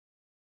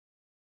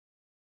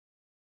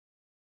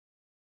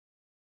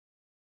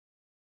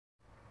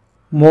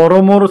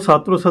মৰমৰ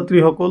ছাত্ৰ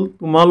ছাত্ৰীসকল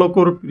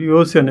তোমালোকৰ প্ৰিয়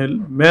চেনেল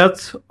মেথছ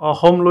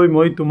অসমলৈ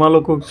মই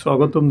তোমালোকক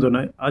স্বাগতম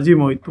জনাই আজি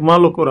মই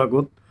তোমালোকৰ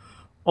আগত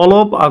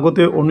অলপ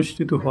আগতে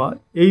অনুষ্ঠিত হোৱা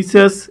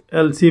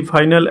hslc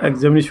final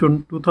examination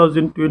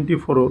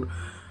 2024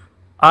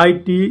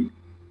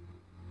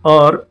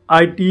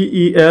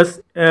 ites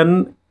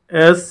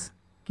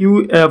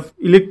NSQF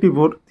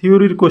ইলেক্টিভৰ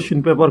থিয়ৰিৰ question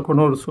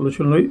পেপাৰখনৰ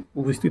solution লৈ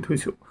উপস্থিত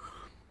হৈছোঁ।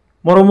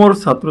 মৰমৰ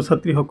ছাত্ৰ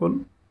ছাত্ৰীসকল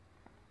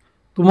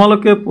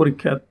তোমালোকে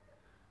পৰীক্ষাত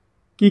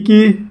কি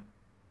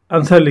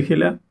আনসাৰ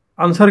লিখিলা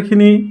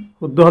আনসাৰখিনি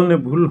শুদ্ধ হল নে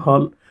ভুল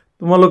হল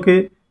তোমালোকে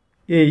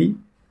এই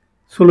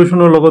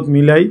সলিউশনৰ লগত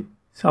মিলাই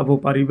চাব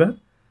পাৰিবা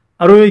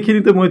আৰু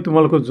এইখিনিতে মই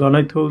তোমালোকক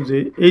জনাই থওঁ যে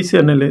এই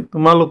চেনেলে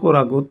তোমালোকৰ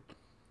আগত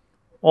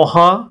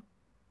অহা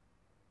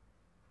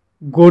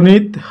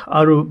গণিত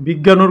আৰু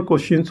বিজ্ঞানৰ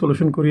কোৱেশ্চন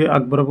সলিউশন কৰি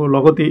আগবঢ়াব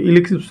লগতে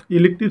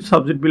ইলেক্টিভ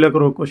সাবজেক্ট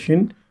বিলাকৰ কোৱেশ্চন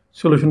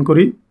সলিউশন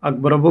কৰি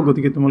আগবঢ়াব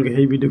গতিকে তোমালোকে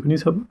এই ভিডিঅ'খিনি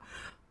চাব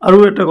আৰু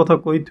এটা কথা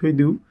কৈ থৈ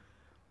দিও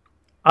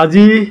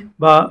আজি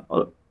বা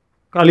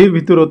কালিৰ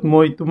ভিতৰত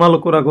মই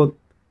তোমালোকৰ আগত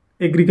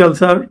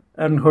agriculture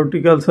and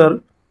horticulture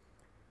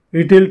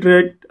retail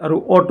trade আৰু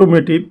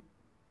অটোমেটিভ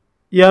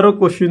ইয়াৰ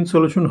কোৱেশ্চন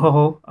সলিউশন সহ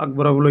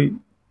আগবঢ়াবলৈ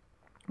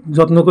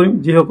যত্ন কৰিম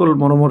যিসকল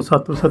মৰমৰ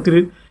ছাত্ৰ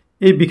ছাত্ৰীৰ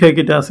এই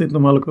বিষয়কেইটা আছে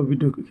তোমালোকৰ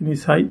ভিডিঅ'খিনি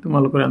চাই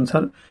তোমালোকৰ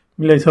আনসাৰ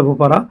মিলাই চাব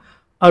পাৰা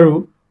আৰু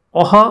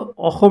অহা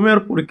অসমীয়াৰ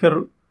পৰীক্ষাৰ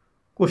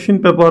কোৱেশ্চন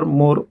পেপাৰ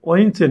মোৰ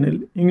অইন চেনেল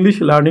ইংলিছ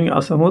লাৰ্নিং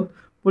আসামত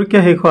পৰীক্ষা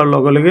শেষ হোৱাৰ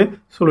লগে লগে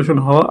সলিউশন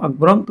সহ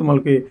আগবঢ়াম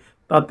তোমালোকে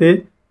তাতে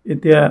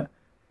এতিয়া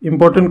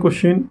ইম্পৰ্টেন্ট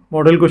কোৱেশ্চন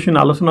মডেল কোৱেশ্চন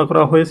আলোচনা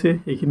কৰা হৈছে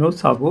এইখিনিও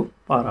চাব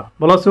পাৰা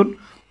বলাচোন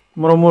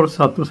মৰমৰ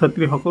ছাত্ৰ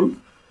ছাত্ৰীসকল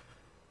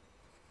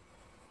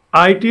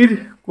আইটিৰ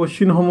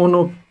কোৱেশ্চন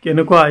সমূহ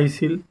কেনেকুৱা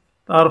আহিছিল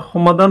তাৰ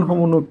সমাধান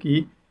সমূহ কি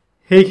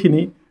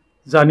সেইখিনি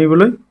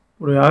জানিবলৈ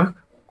প্ৰয়াস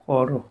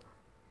কৰক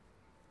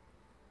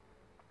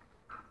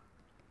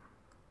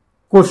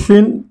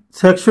Question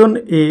Section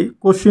A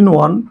Question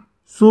 1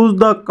 Choose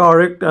the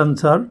correct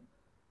answer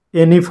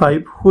any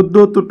 5 শুদ্ধ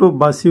উত্তৰটো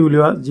বাছি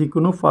উলিওৱা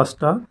যিকোনো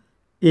পাঁচটা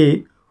A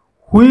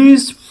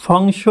Which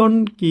function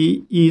key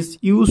is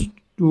used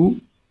to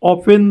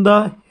open the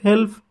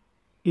help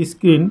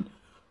screen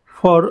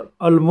for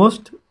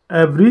almost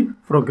every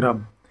program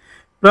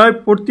প্ৰায়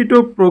প্ৰতিটো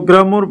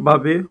প্ৰগ্ৰামৰ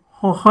বাবে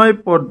সহায়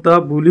পৰ্দা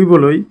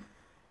বুলিবলৈ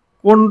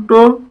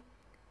কোনটো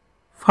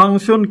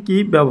ফাংশন কি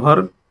ব্যৱহাৰ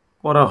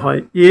কৰা হয়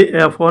A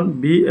F1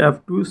 B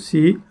F2 C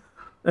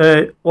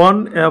 1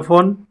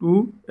 F1 2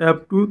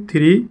 F2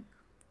 3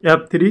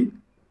 F3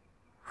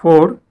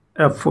 4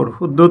 F4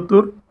 শুদ্ধ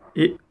উত্তৰ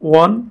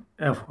 1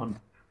 F1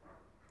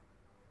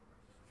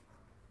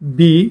 B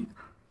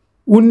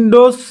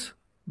Windows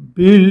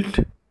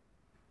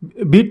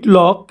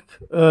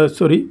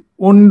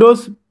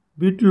Windows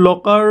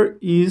BitLocker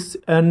is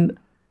an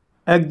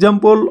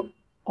example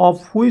of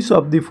which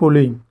of the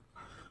following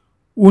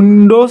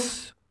Windows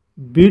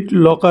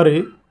BitLocker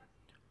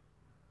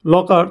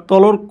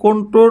তলৰ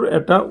কোনটোৰ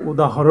এটা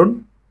উদাহৰণ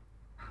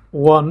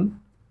 1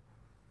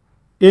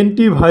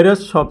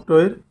 antivirus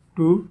software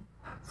 2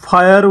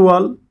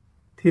 firewall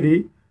 3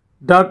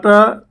 data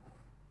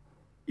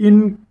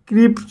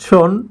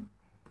encryption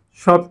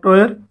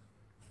software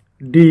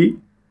D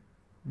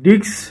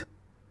disk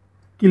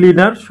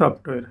cleaner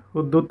software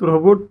শুদ্ধ উত্তৰ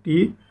হ'ব T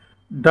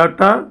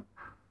data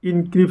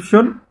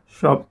encryption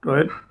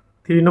software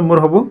 3 number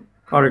হ'ব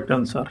correct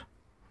answer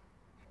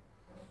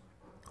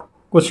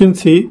Question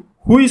C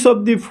Which of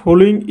the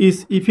following is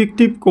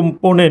effective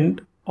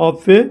component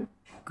of a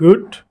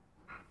good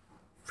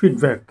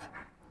feedback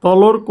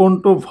তলৰ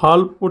কোনটো ভাল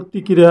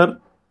প্ৰতিক্ৰিয়াৰ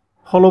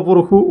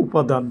ফলপ্ৰসূ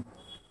উপাদান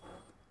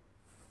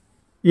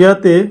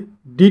ইয়াতে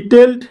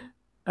detailed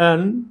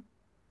and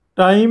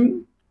time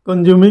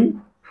consuming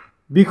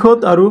বিশদ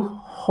আৰু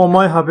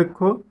সময় সাপেক্ষ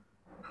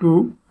 2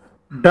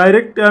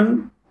 direct and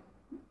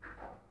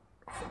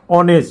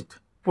honest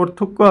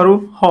পাৰ্থক্য আৰু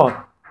সৎ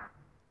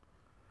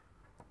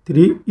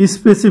 3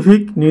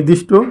 specific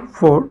নিৰ্দিষ্ট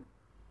 4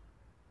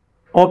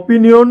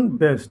 opinion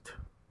based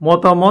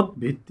মতামত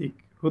ভিত্তিক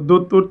শুদ্ধ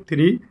উত্তৰ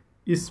 3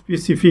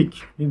 specific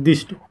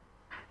নিৰ্দিষ্ট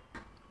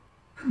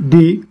D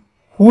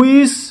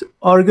which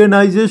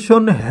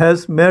organization has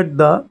met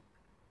the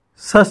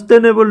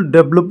sustainable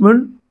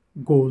development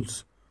goals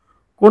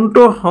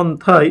কোনটো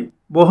সংস্থাই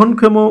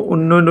বহনক্ষম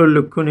উন্নয়নৰ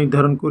লক্ষ্য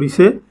নিৰ্ধাৰণ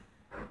কৰিছে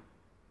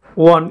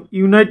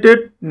 1 United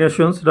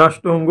Nations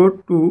ৰাষ্ট্ৰসংঘ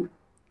 2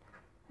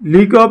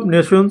 League of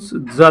Nations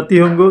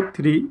জাতিসংঘ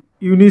 3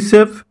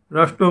 UNICEF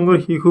ৰাষ্ট্ৰসংঘৰ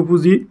শিশু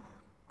পুঁজি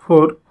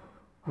 4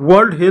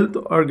 World Health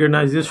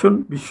Organization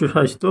বিশ্ব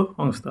স্বাস্থ্য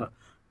সংস্থা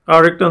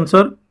correct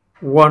answer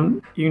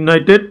 1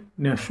 United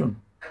Nations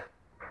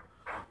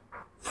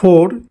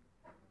 4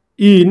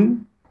 in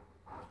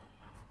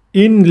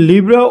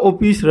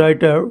LibreOffice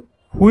Writer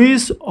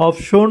which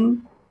option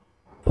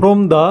from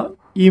the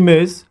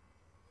image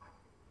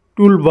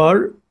toolbar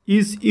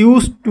is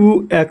used to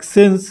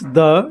exchange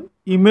the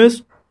image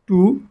to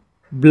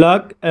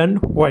black and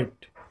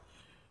white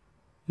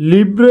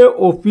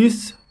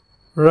LibreOffice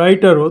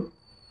Writer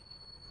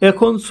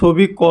এখন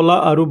ছবি কলা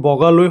আৰু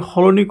বগালৈ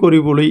সলনি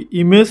কৰিবলৈ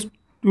ইমেজ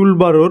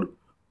টুলবাৰৰ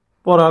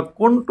পৰা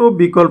কোনটো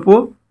বিকল্প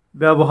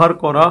ব্যৱহাৰ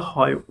কৰা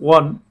হয়?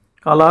 1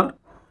 colour,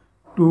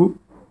 2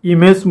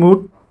 image mode,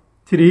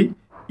 3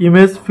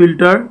 image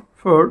filter,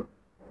 4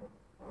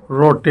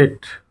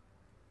 rotate.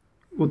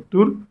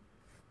 উত্তর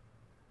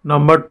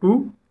number 2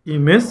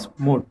 image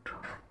mode.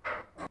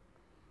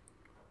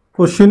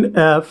 Question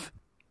F.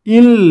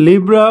 In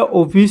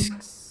LibreOffice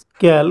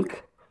Calc,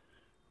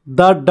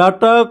 the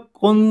data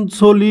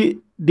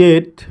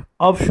consolidate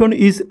option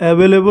is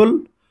available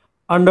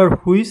under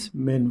which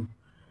menu?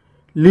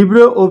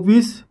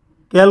 LibreOffice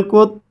Calc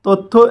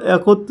তথ্য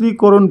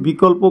একত্রীকরণ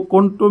বিকল্প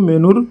কোনটো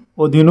মেনুর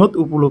অধীনত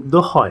উপলব্ধ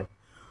হয়?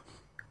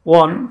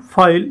 1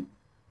 ফাইল,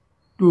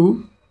 2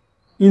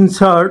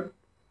 insert,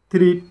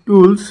 3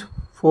 tools,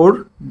 4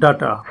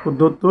 data.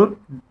 উত্তর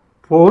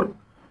 4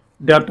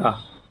 data.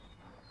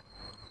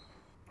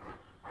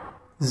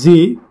 G.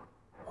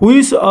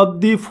 Which of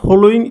the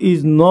following is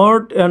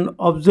not an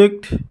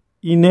object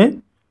in a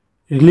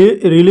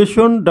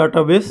relation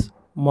database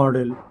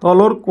model?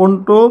 তলৰ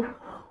কোনটো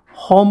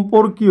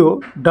সম্পৰ্কীয়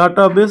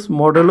database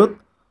modelত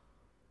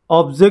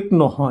object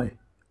নহয়?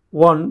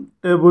 1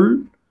 table,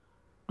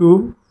 2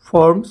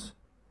 forms,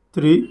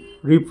 3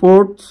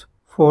 reports,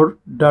 4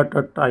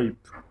 data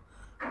type.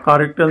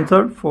 Correct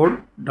answer 4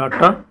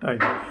 data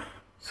type.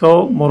 So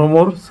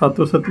মৰমৰ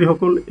ছাত্ৰ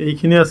ছাত্ৰীসকল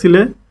এইখিনি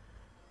আছিলে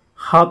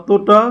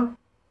 7টা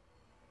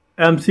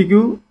MCQ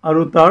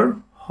আৰু তাৰ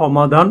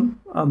সমাধান।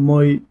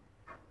 মই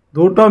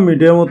 2টা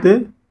মিডিয়ামতে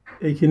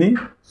এইখিনি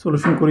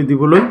সলিউশন কৰি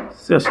দিবলৈ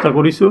চেষ্টা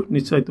কৰিছো।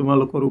 নিশ্চয়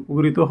তোমালোকৰ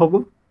উপকৃত হ'ব।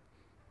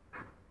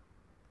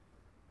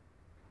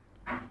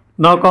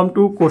 Now come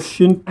to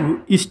question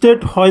 2.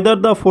 State whether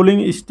the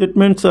following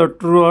statements are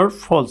true or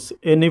false.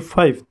 Any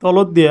 5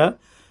 তলত দিয়া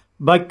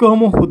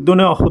বাক্যসমূহ শুদ্ধ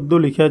নে অশুদ্ধ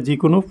লিখা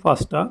যিকোনো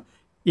 5টা।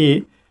 A.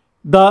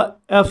 The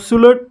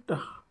absolute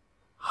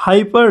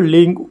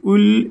hyperlink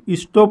will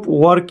stop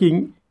working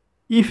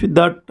if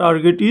the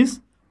target is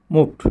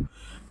moved.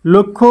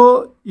 লক্ষ্য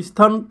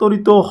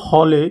স্থানান্তরিত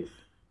হলে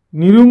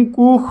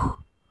নিরঙ্কুশ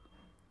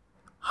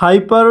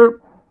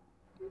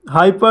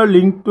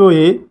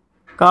হাইপাৰলিংকটোৱে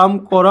কাম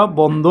কৰা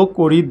বন্ধ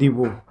কৰি দিব।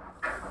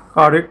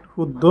 কারেক্ট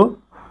শুদ্ধ।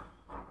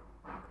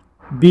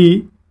 B.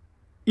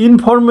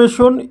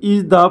 Information is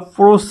the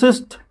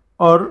processed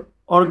or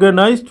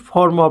organized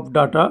form of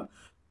data.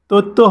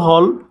 তথ্য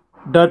হল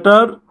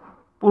ডাটাৰ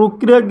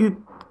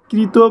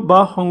প্রক্রিয়াকৃত বা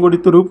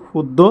সংগঠিত রূপ।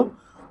 শুদ্ধ।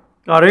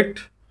 Correct.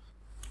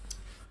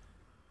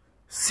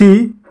 C.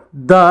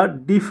 The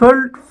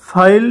default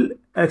file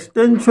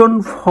extension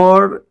for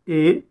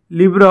a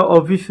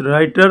LibreOffice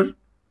Writer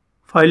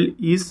file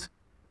is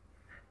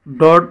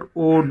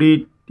 .odt.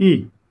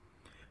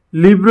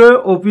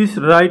 LibreOffice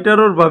Writer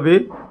বাবে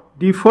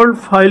ডিফল্ট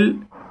ফাইল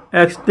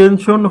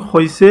এক্সটেনশন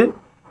হৈছে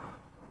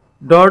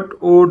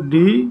 .odt.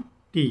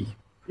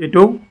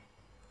 এটো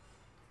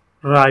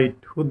রাইট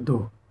শুদ্ধ।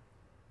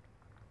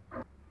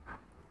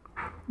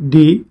 D.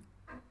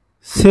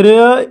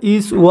 Shreya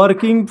is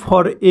working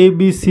for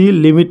ABC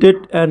Limited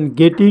and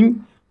getting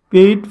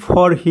paid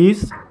for his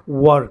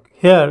work.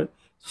 Here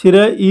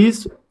Shreya is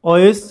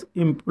always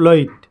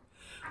employed.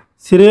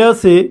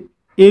 Shreyase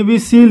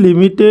ABC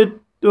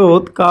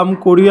Limitedত কাম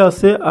কৰি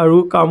আছে আৰু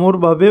কামৰ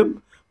বাবে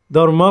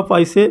দৰমহা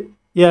পাইছে।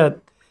 ইয়াত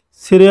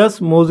Shreyas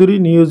মজুৰি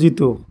নিয়োজিত।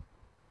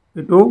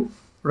 এটো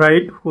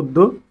রাইট শুদ্ধ।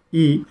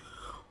 E.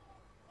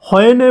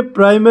 When a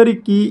primary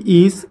key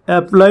is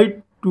applied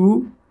to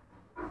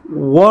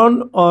one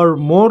or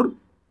more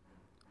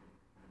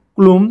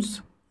columns,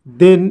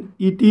 then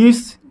it is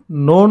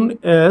known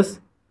as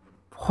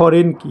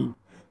foreign key.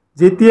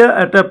 যেতিয়া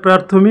এটা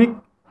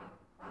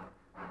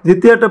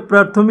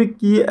প্ৰাথমিক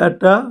কি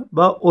এটা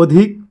বা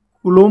অধিক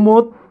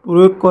কলমত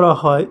প্ৰয়োগ কৰা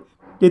হয়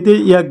তেতিয়া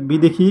ইয়াক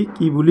বিদেশী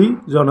কি বুলি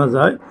জনা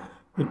যায়।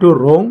 এটো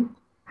ৰং।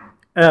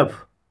 F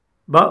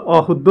বা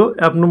অশুদ্ধ।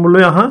 F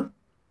নম্বৰলৈ আহা।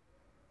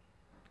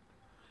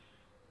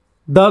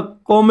 The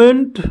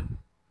comment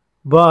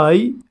by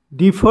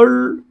default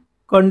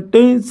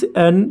contains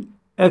an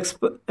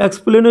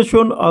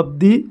explanation of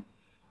the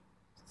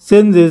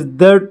changes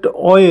that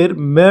were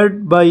made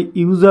by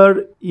user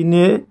in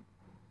a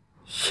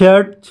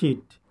shared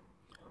sheet.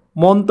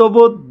 মন্তব্য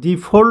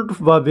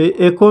ডিফল্টভাৱে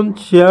এখন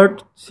শেয়াৰ্ড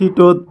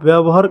शीटত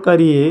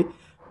ব্যৱহাৰকাৰীয়ে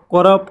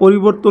কৰা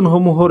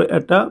পৰিৱৰ্তনসমূহৰ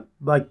এটা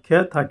ব্যাখ্যা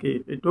থাকে।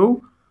 এটো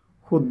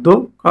শুদ্ধ।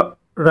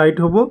 ৰাইট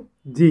হ'ব।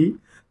 G.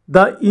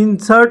 The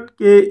insert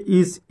key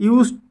is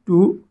used to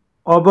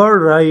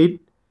override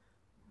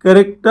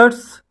characters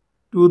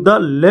to the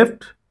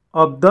left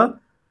of the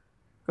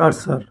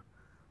cursor.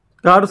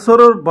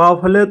 কাৰ্চৰৰ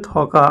বাওঁফালে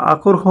থকা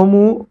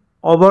আখৰসমূহ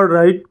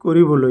ওভাৰৰাইড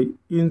কৰিবলৈ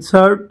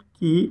ইনসার্ট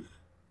কি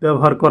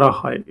ব্যবহার করা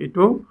হয়।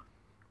 এটো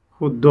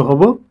শুদ্ধ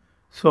হ'ব।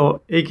 সো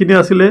এইখিনি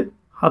আসলে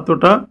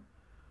 7টা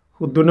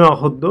শুদ্ধ নে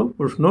অশুদ্ধ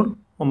প্ৰশ্নৰ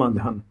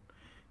সমাধান।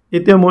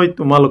 এতিয়া মই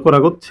তোমালোকৰ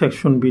আগত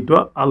সেকশন বিটো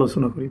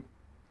আলোচনা কৰিম।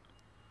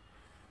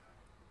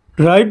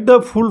 Write the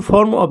full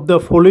form of the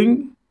following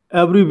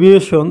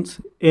abbreviations.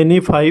 Any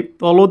 5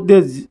 তলত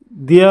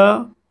দিয়া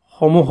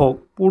সমূহক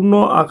পূৰ্ণ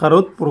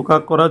আকাৰত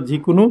প্ৰকাশ কৰা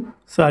যিকোনো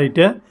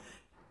 4টা।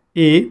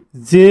 A.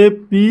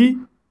 JPEG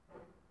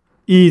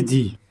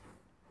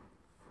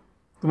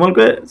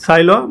তোমালোকে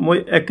চাই লোৱা মই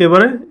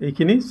একেবাৰে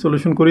এইখিনি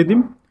সলিউশন কৰি দিম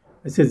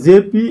আছে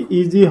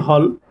JPEG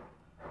হল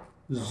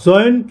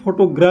joint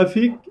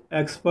photographic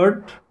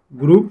expert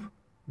group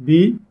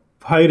B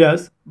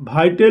virus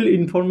vital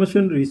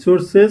information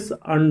resources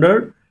under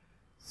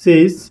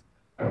says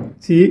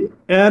C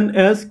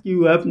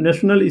NSQF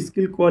National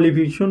Skill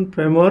Qualification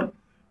Framework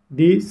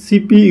D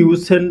CPU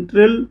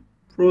Central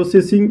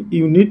Processing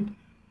Unit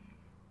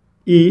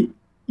E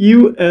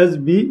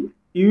USB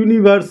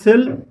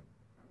Universal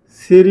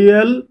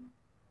Serial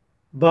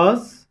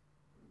Bus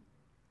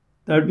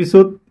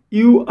তাৰপিছত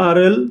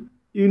URL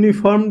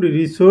Uniform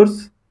Resource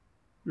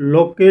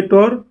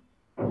Locator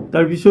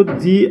তাৰপিছত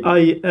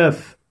GIF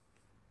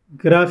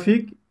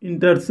Graphic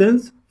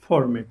Interchange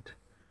Format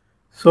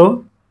so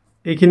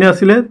এইখিনি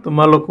আছিলে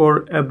তোমালোকৰ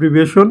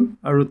এব্ৰিভিয়েশন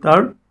আৰু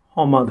তাৰ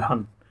সমাধান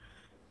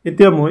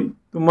এতিয়া মই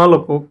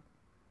তোমালোকক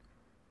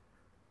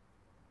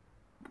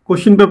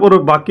কোশ্চেন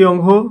পেপাৰৰ বাকি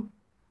অংশ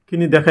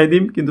খিনি দেখাই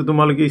দিম কিন্তু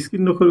তোমালোকে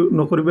স্ক্ৰিন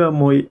নকৰিবা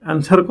মই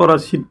আনসাৰ কৰা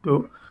শীটটো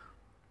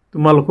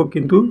তোমালোকক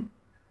কিন্তু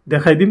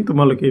দেখাই দিম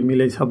তোমালোকে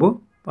মিলাই চাব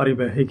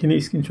পাৰিবা সেইখিনি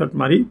স্ক্ৰিনশট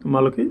মাৰি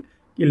তোমালোকে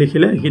কি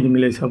লিখিলে এইখিনি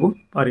মিলাই চাব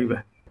পাৰিবা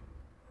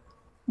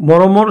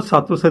মৰমৰ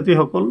ছাত্ৰ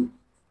ছাত্ৰীসকল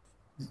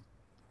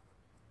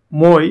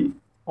মই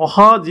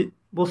অহা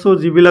বছৰ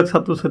যিবিলাক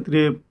ছাত্ৰ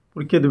ছাত্ৰীয়ে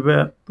পৰীক্ষা দিবা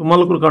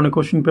তোমালোকৰ কাৰণে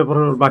কোশ্চেন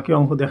পেপাৰৰ বাকি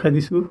অংশ দেখাই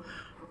দিছো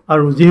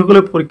আৰু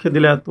যিসকলে পৰীক্ষা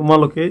দিলা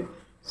তোমালোকে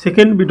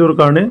সেকেন্ড ভিডিওৰ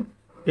কাৰণে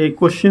এই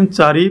কোশ্চেন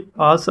 4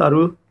 5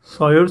 আৰু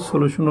 6 ৰ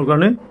সলিউশনৰ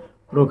কাৰণে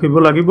ৰখিব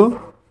লাগিব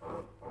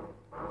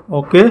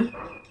ওকে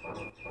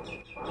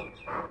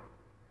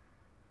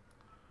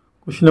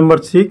কোশ্চেন নম্বৰ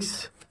 6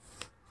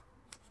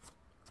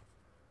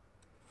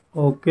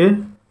 ওকে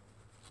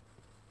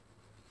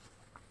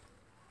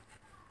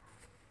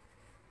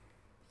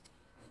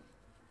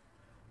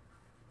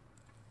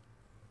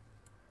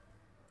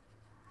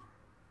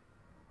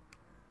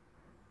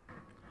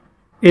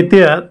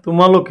এতিয়া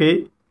তোমালোকে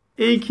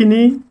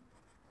এইখিনি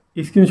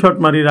স্ক্ৰিনশট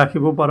মাৰি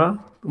ৰাখিব পাৰা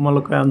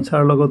তোমালোকে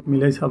আনসাৰ লগত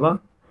মিলাই চাবা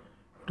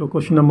তো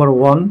question number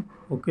 1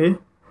 okay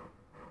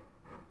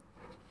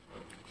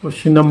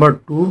question number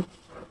 2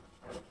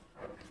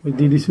 মই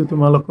দি দিছো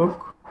তোমালোকক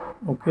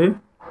ওকে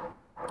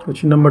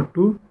কোশ্চেন নম্বৰ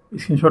 2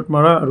 স্ক্ৰিনশট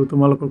মাৰা আৰু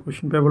তোমালোকৰ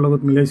কোশ্চেন পেপাৰ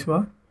লগত মিলাই চোৱা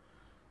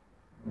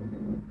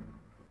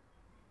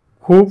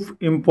খুব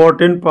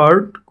ইম্পৰ্টেন্ট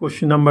পাৰ্ট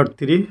কোশ্চেন নম্বৰ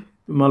 3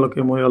 তোমালোকে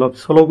মই অলপ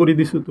সলো কৰি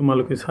দিছো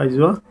তোমালোকে চাই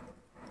যোৱা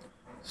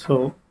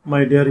So,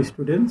 my dear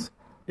students,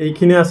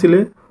 এইখিনি আছিল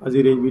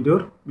আজিৰ এই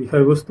ভিডিওৰ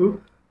বিষয়বস্তু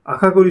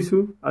আশা কৰিছো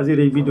আজিৰ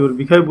এই ভিডিওৰ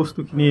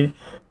বিষয়বস্তুখিনি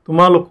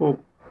তোমালোকক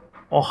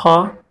অহা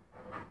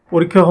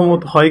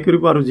পৰীক্ষাসমূহত সহায়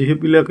কৰিব আৰু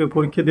যিবিলাকে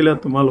পৰীক্ষা দিলা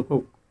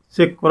তোমালোকক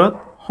চেক কৰাত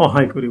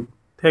সহায় কৰিব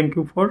Thank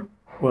you for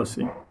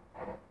watching